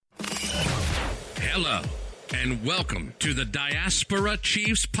Hello, and welcome to the Diaspora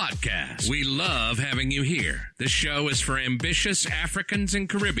Chiefs Podcast. We love having you here. The show is for ambitious Africans and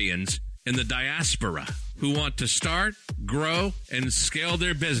Caribbeans in the diaspora who want to start, grow, and scale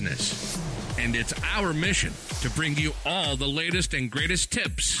their business. And it's our mission to bring you all the latest and greatest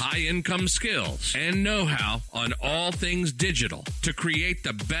tips, high-income skills, and know-how on all things digital to create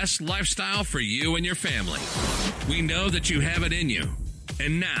the best lifestyle for you and your family. We know that you have it in you.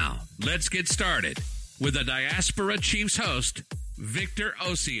 And now, let's get started with the Diaspora Chiefs host, Victor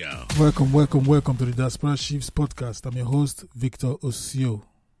Osio. Welcome to the Diaspora Chiefs Podcast. I'm your host, Victor Osio.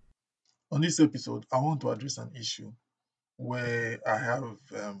 On this episode, I want to address an issue where I have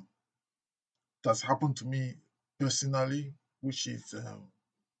that's happened to me personally, which is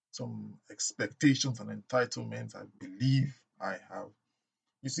some expectations and entitlements I believe I have.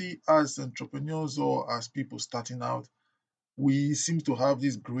 You see, as entrepreneurs or as people starting out, we seem to have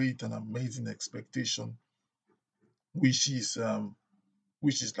this great and amazing expectation, which is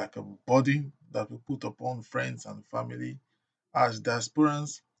like a burden that we put upon friends and family as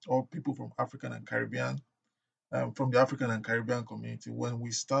diasporans or people from African and Caribbean, from the African and Caribbean community. When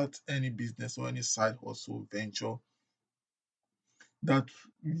we start any business or any side hustle venture, that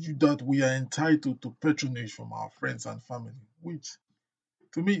we are entitled to patronage from our friends and family, which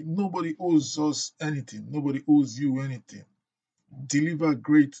to me, nobody owes us anything. Nobody owes you anything. Deliver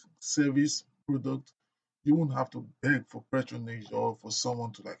great service, product. You won't have to beg for patronage or for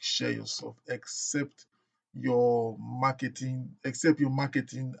someone to share yourself, except your marketing,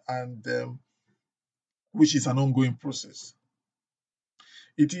 and which is an ongoing process.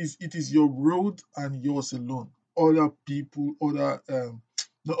 It is your road and yours alone. Not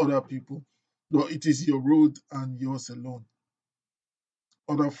other people. No, it is your road and yours alone.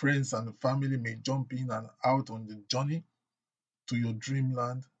 Other friends and family may jump in and out on the journey to your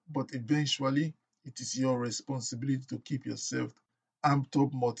dreamland, but eventually it is your responsibility to keep yourself amped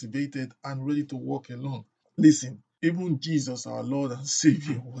up, motivated, and ready to walk alone. Listen, even Jesus, our Lord and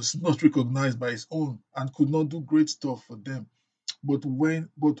Savior, was not recognized by his own and could not do great stuff for them. But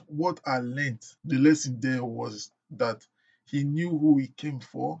what I learned, the lesson there was that he knew who he came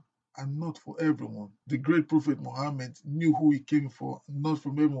for and not for everyone. The great prophet Muhammad knew who he came for, not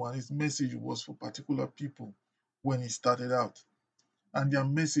from everyone. His message was for particular people when he started out. And their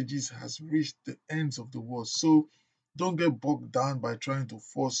messages has reached the ends of the world. So don't get bogged down by trying to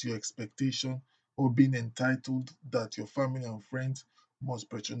force your expectation or being entitled that your family and friends must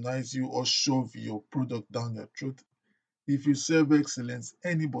patronize you or shove your product down their throat. If you serve excellence,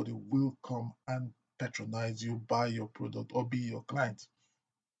 anybody will come and patronize you, buy your product, or be your client.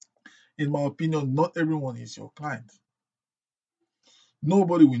 In my opinion, not everyone is your client.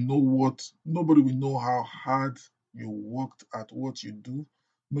 Nobody will know how hard you worked at what you do.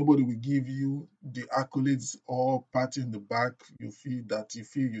 Nobody will give you the accolades or pat in the back you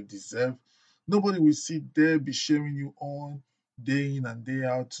feel you deserve. Nobody will sit there be cheering you on day in and day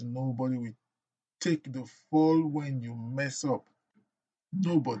out. Nobody will take the fall when you mess up.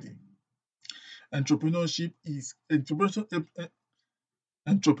 Nobody. Entrepreneurship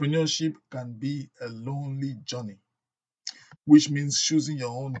can be a lonely journey, which means choosing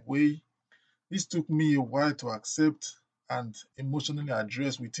your own way. This took me a while to accept and emotionally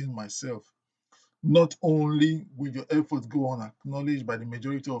address within myself. Not only will your efforts go unacknowledged by the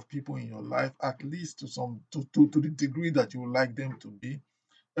majority of people in your life, at least to the degree that you would like them to be.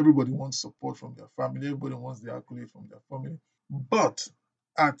 Everybody wants support from their family. Everybody wants the accolade from their family. But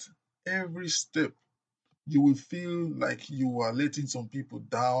at every step, you will feel like you are letting some people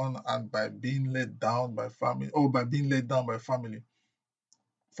down, and by being let down by family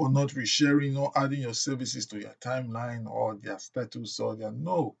for not resharing or adding your services to your timeline or their status or their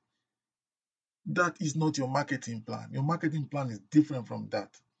no. That is not your marketing plan. Your marketing plan is different from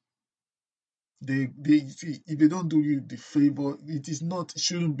that. They see, if they don't do you the favor,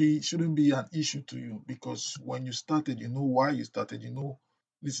 shouldn't be an issue to you, because when you started, you know why you started.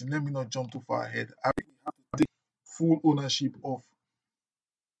 Listen, let me not jump too far ahead. I really have to take full ownership of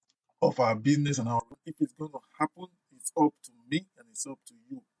our business, and if it's going to happen, it's up to me and it's up to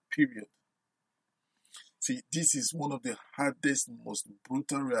you, period. See, this is one of the hardest, most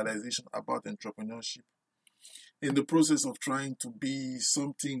brutal realization about entrepreneurship. In the process of trying to be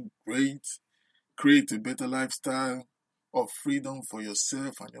something great, create a better lifestyle of freedom for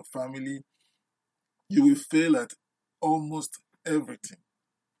yourself and your family, you will fail at almost everything.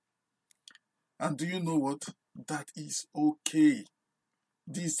 And do you know what? That is okay.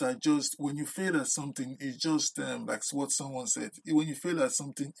 These are just, when you fail at something, it's just like what someone said. When you fail at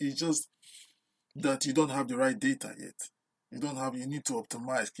something, it's just that you don't have the right data yet. You need to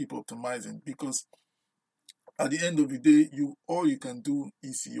optimize, keep optimizing, because at the end of the day, all you can do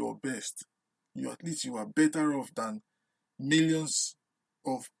is your best. At least you are better off than millions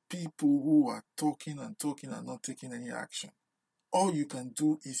of people who are talking and not taking any action. All you can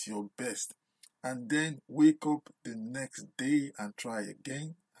do is your best, and then wake up the next day and try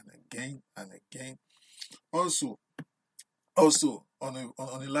again and again and again. Also, on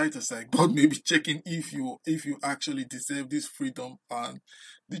a lighter side, God may be checking if you actually deserve this freedom and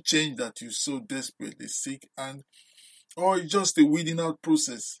the change that you so desperately seek, or it's just a weeding out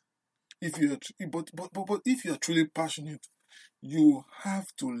process. But if you are truly passionate, you have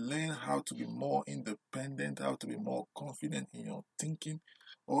to learn how to be more independent, how to be more confident in your thinking,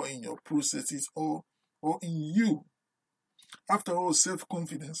 or in your processes, or in you. After all,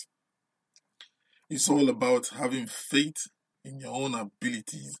 self-confidence is all about having faith in your own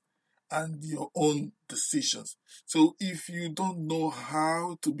abilities and your own decisions. So if you don't know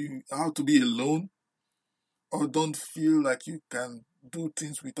how to be alone, or don't feel like you can do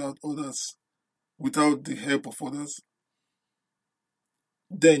things without the help of others,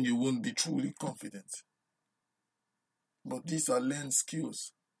 then you won't be truly confident. But these are learned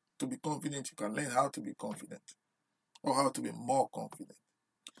skills. To be confident, you can learn how to be confident, or how to be more confident.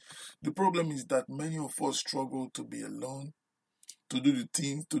 The problem is that many of us struggle to be alone, to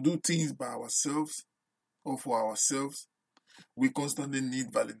do things by ourselves or for ourselves. We constantly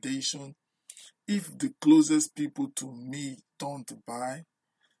need validation. If the closest people to me don't buy,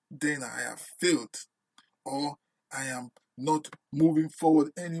 then I have failed, or I am not moving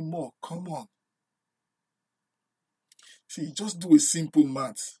forward anymore. Come on. See, just do a simple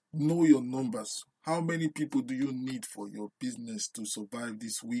math. Know your numbers. How many people do you need for your business to survive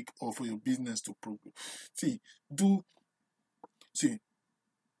this week, or for your business to progress? See,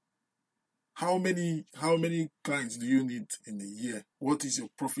 how many clients do you need in a year? What is your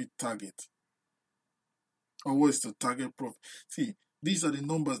profit target? Or what is the target profit? See, these are the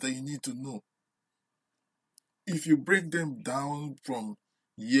numbers that you need to know. If you break them down from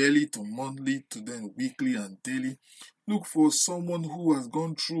yearly to monthly to then weekly and daily, look for someone who has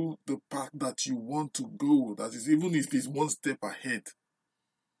gone through the path that you want to go. That is, even if it's one step ahead.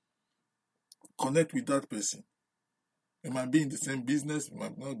 Connect with that person. It might be in the same business, it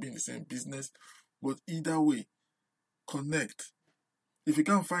might not be in the same business, but either way, connect. If you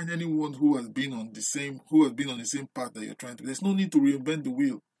can't find anyone who has been on the same path that you're trying to, there's no need to reinvent the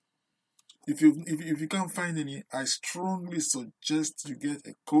wheel. If you can't find any, I strongly suggest you get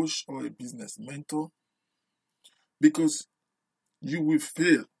a coach or a business mentor, because you will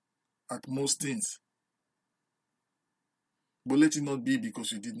fail at most things. But let it not be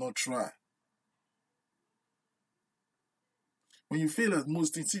because you did not try. When you fail at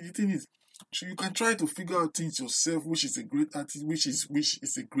most things, see, the thing is, you can try to figure out things yourself, which is a great attitude, which is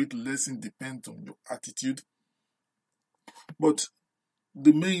a great lesson, depends on your attitude. But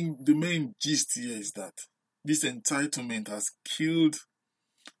the main gist here is that this entitlement has killed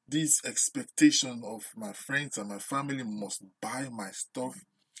this expectation of my friends and my family must buy my stuff,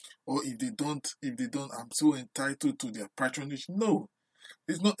 or if they don't, I'm so entitled to their patronage. No,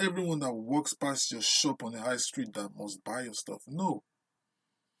 it's not everyone that walks past your shop on the high street that must buy your stuff. No.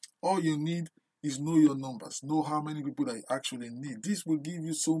 All you need is know your numbers, know how many people that you actually need. This will give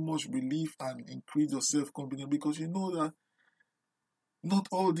you so much relief and increase your self-confidence, because you know that not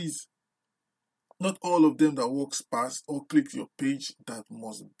all of them that walks past or click your page that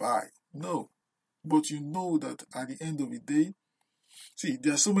must buy. No. But you know that at the end of the day, see,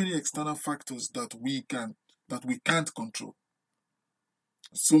 there are so many external factors that we can't control.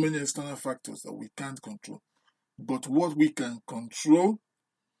 So many external factors that we can't control. But what we can control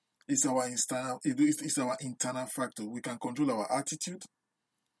is our internal factor. We can control our attitude.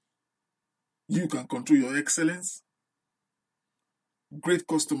 You can control your excellence, great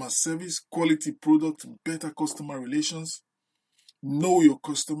customer service, quality product, better customer relations, know your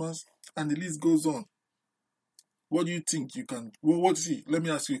customers, and the list goes on. What do you think you can? Let me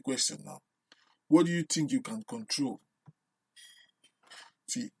ask you a question now. What do you think you can control?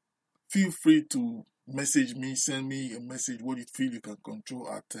 See, feel free to message me, send me a message what you feel you can control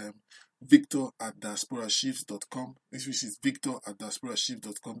at victor@diasporashifts.com. Which is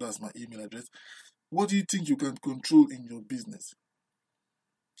victor@diasporashifts.com. That's my email address. What do you think you can control in your business?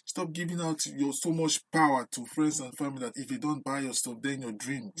 Stop giving out so much power to friends and family that if you don't buy your stuff, then your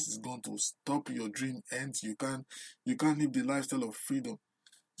dream is going to stop. Your dream ends. You can't live the lifestyle of freedom.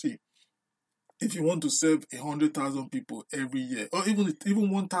 See, if you want to serve 100,000 people every year, or even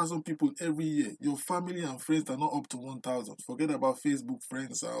 1,000 people every year, your family and friends are not up to 1,000. Forget about Facebook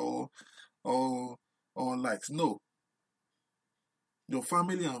friends or likes. No. Your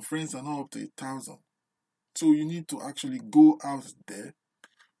family and friends are not up to 1,000. So you need to actually go out there,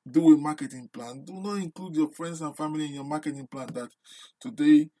 do a marketing plan. Do not include your friends and family in your marketing plan that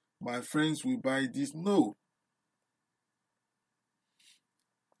today my friends will buy this. No.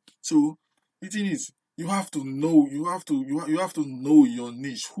 So the thing is, you have to know your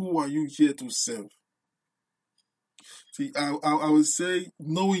niche. Who are you here to serve? See, I would say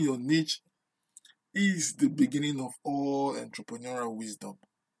knowing your niche is the beginning of all entrepreneurial wisdom.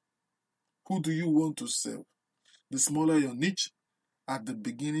 Who do you want to serve? The smaller your niche at the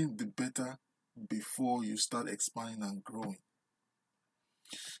beginning, the better before you start expanding and growing.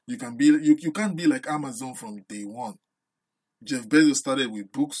 You can't be like Amazon from day one. Jeff Bezos started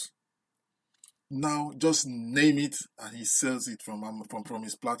with books. Now just name it and he sells it from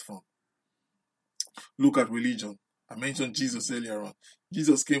his platform. Look at religion. I mentioned Jesus earlier on.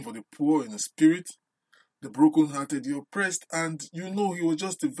 Jesus came for the poor in the spirit, the brokenhearted, the oppressed, and he was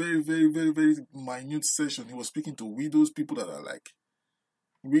just a very, very, very, very minute session. He was speaking to widows, people that are like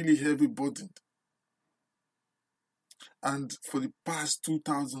really heavy burdened. And for the past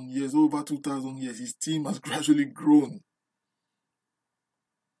 2,000 years, over 2,000 years, his team has gradually grown.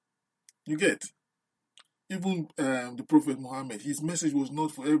 You get? Even the Prophet Muhammad, his message was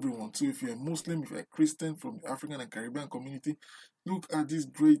not for everyone. So if you're a Muslim, if you're a Christian from the African and Caribbean community, look at these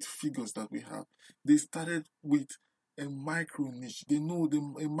great figures that we have. They started with a micro niche. They know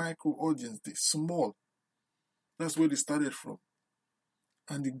a micro audience. They're small. That's where they started from.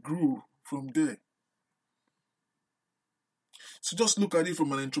 And they grew from there. So just look at it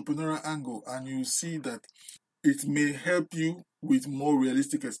from an entrepreneurial angle and you see that it may help you with more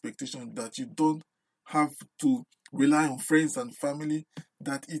realistic expectations, that you don't have to rely on friends and family,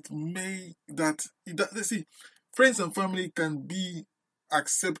 friends and family can be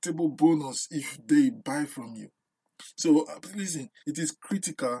acceptable bonus if they buy from you. So listen, it is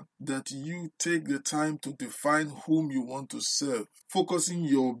critical that you take the time to define whom you want to serve, focusing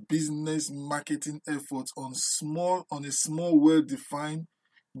your business marketing efforts on a small, well-defined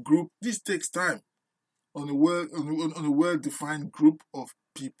group. This takes time on a well-defined group of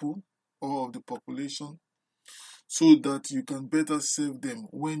people or of the population, so that you can better serve them.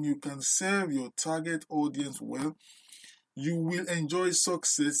 When you can serve your target audience well, you will enjoy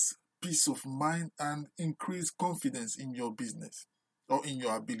success, peace of mind, and increased confidence in your business or in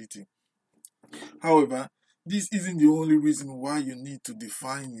your ability. However, this isn't the only reason why you need to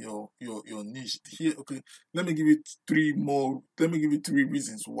define your niche. Here, okay, let me give you three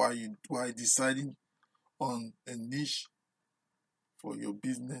reasons why deciding on a niche for your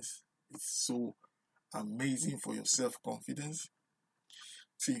business is so amazing for your self-confidence.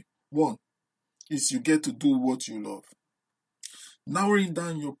 See, one is you get to do what you love. Narrowing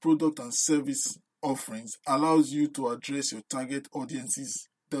down your product and service offerings allows you to address your target audience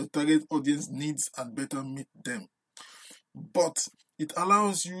needs and better meet them. But it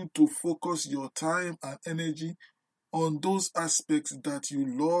allows you to focus your time and energy on those aspects that you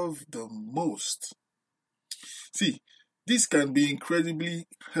love the most. See, this can be incredibly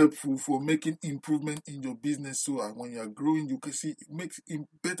helpful for making improvement in your business. So when you are growing, you can see it makes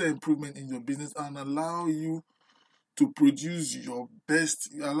better improvement in your business and allow you to produce your best.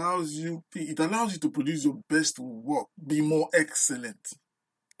 It allows you to produce your best work, be more excellent,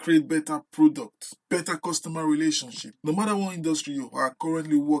 create better products, better customer relationship. No matter what industry you are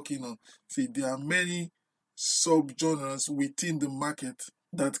currently working on, see, there are many sub-genres within the market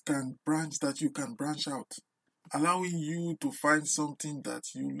that you can branch out, allowing you to find something that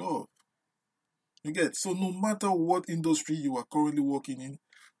you love. You get? So no matter what industry you are currently working in,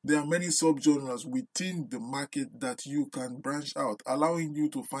 there are many sub-genres within the market that you can branch out, allowing you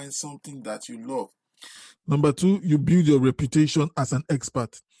to find something that you love. Number two, you build your reputation as an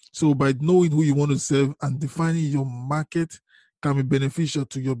expert. So by knowing who you want to serve and defining your market can be beneficial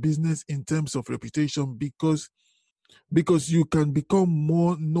to your business in terms of reputation because you can become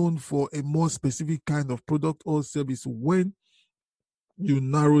more known for a more specific kind of product or service. When you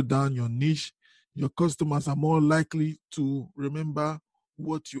narrow down your niche, your customers are more likely to remember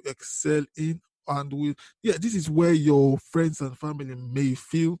what you excel in, and this is where your friends and family may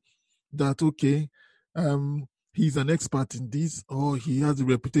feel that, okay, he's an expert in this, or he has a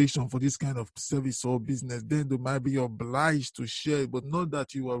reputation for this kind of service or business. Then they might be obliged to share, but not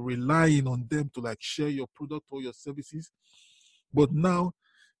that you are relying on them to share your product or your services. But now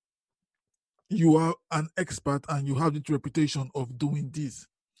you are an expert and you have the reputation of doing this.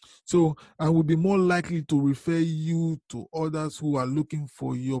 So I will be more likely to refer you to others who are looking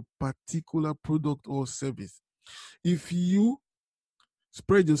for your particular product or service. If you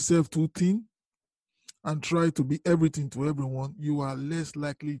spread yourself too thin, and try to be everything to everyone, you are less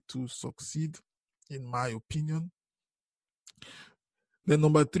likely to succeed, in my opinion. Then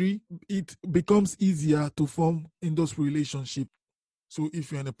number 3, it becomes easier to form industry relationship. So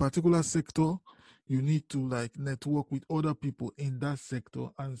if you're in a particular sector, you need to network with other people in that sector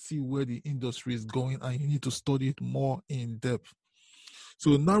and see where the industry is going, and you need to study it more in depth.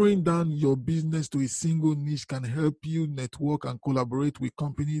 So narrowing down your business to a single niche can help you network and collaborate with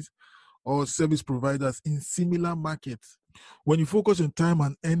companies or service providers in similar markets. When you focus your time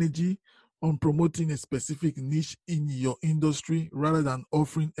and energy on promoting a specific niche in your industry rather than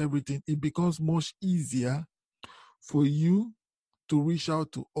offering everything, it becomes much easier for you to reach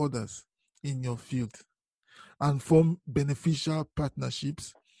out to others in your field and form beneficial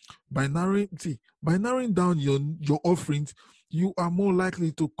partnerships. By narrowing down your offerings, you are more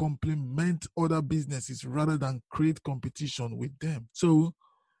likely to complement other businesses rather than create competition with them. So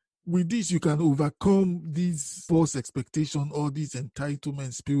with this, you can overcome this false expectation or this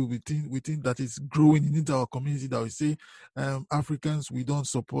entitlement spirit within that is growing in our community, that we say Africans, we don't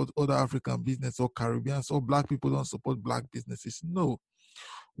support other African business, or Caribbeans or Black people don't support Black businesses. No.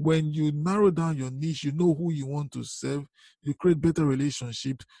 When you narrow down your niche, you know who you want to serve, you create better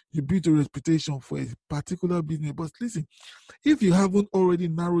relationships, you build a reputation for a particular business. But listen, if you haven't already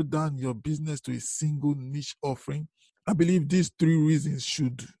narrowed down your business to a single niche offering, I believe these 3 reasons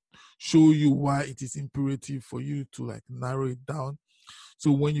should show you why it is imperative for you to narrow it down.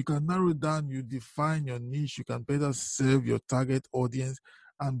 So when you can narrow down, you define your niche, you can better serve your target audience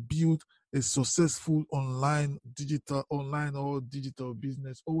and build a successful online or digital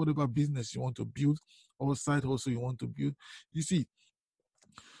business, or whatever business you want to build or side hustle you want to build. You see,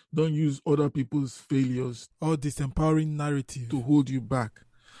 don't use other people's failures or disempowering narrative to hold you back.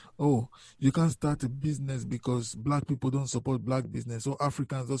 Oh, you can't start a business because Black people don't support Black business, or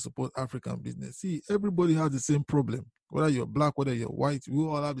Africans don't support African business. See, everybody has the same problem. Whether you're Black, whether you're white, we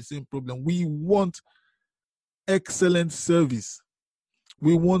all have the same problem. We want excellent service.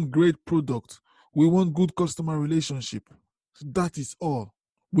 We want great product. We want good customer relationship. That is all.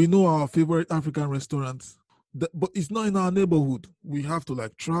 We know our favorite African restaurants, but it's not in our neighborhood. We have to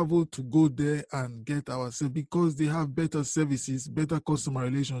travel to go there and get ourselves, because they have better services, better customer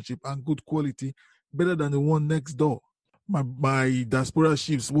relationship, and good quality, better than the one next door. My diaspora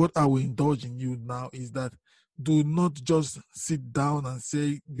chiefs, what I will indulge in you now is that do not just sit down and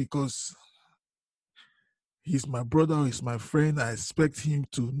say, because he's my brother or he's my friend, I expect him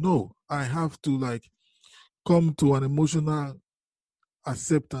to. No, I have to come to an emotional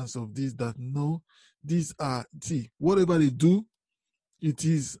acceptance of this, that no, these are, whatever they do, it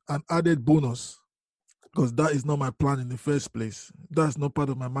is an added bonus, because that is not my plan in the first place. That's not part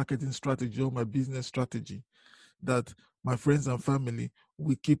of my marketing strategy or my business strategy, that my friends and family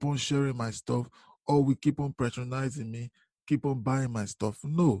will keep on sharing my stuff, or will keep on patronizing me, keep on buying my stuff.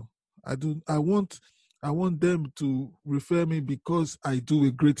 No, I want them to refer me because I do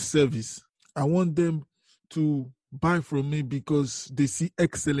a great service. I want them to buy from me because they see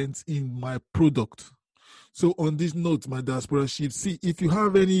excellence in my product. So on this note, my diaspora chiefs, see, if you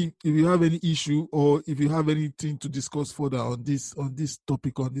have any issue, or if you have anything to discuss further on this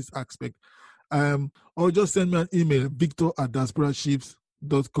topic, on this aspect, or just send me an email,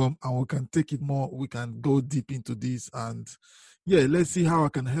 victor@diasporachiefs.com, and we can take it more. We can go deep into this, and let's see how I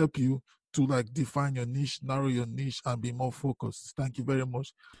can help you to define your niche, narrow your niche, and be more focused. Thank you very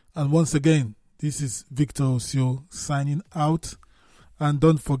much. And once again, this is Victor Osio signing out. And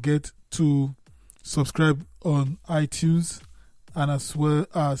don't forget to subscribe on iTunes, and as well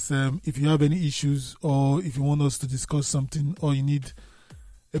as if you have any issues, or if you want us to discuss something, or you need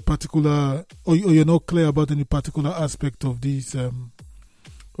a particular, or you're not clear about any particular aspect of these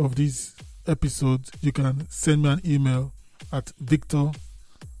episodes, you can send me an email at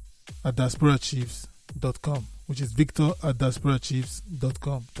victor@diasporachiefs.com, which is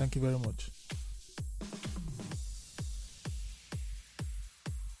victor@diasporachiefs.com. Thank you very much.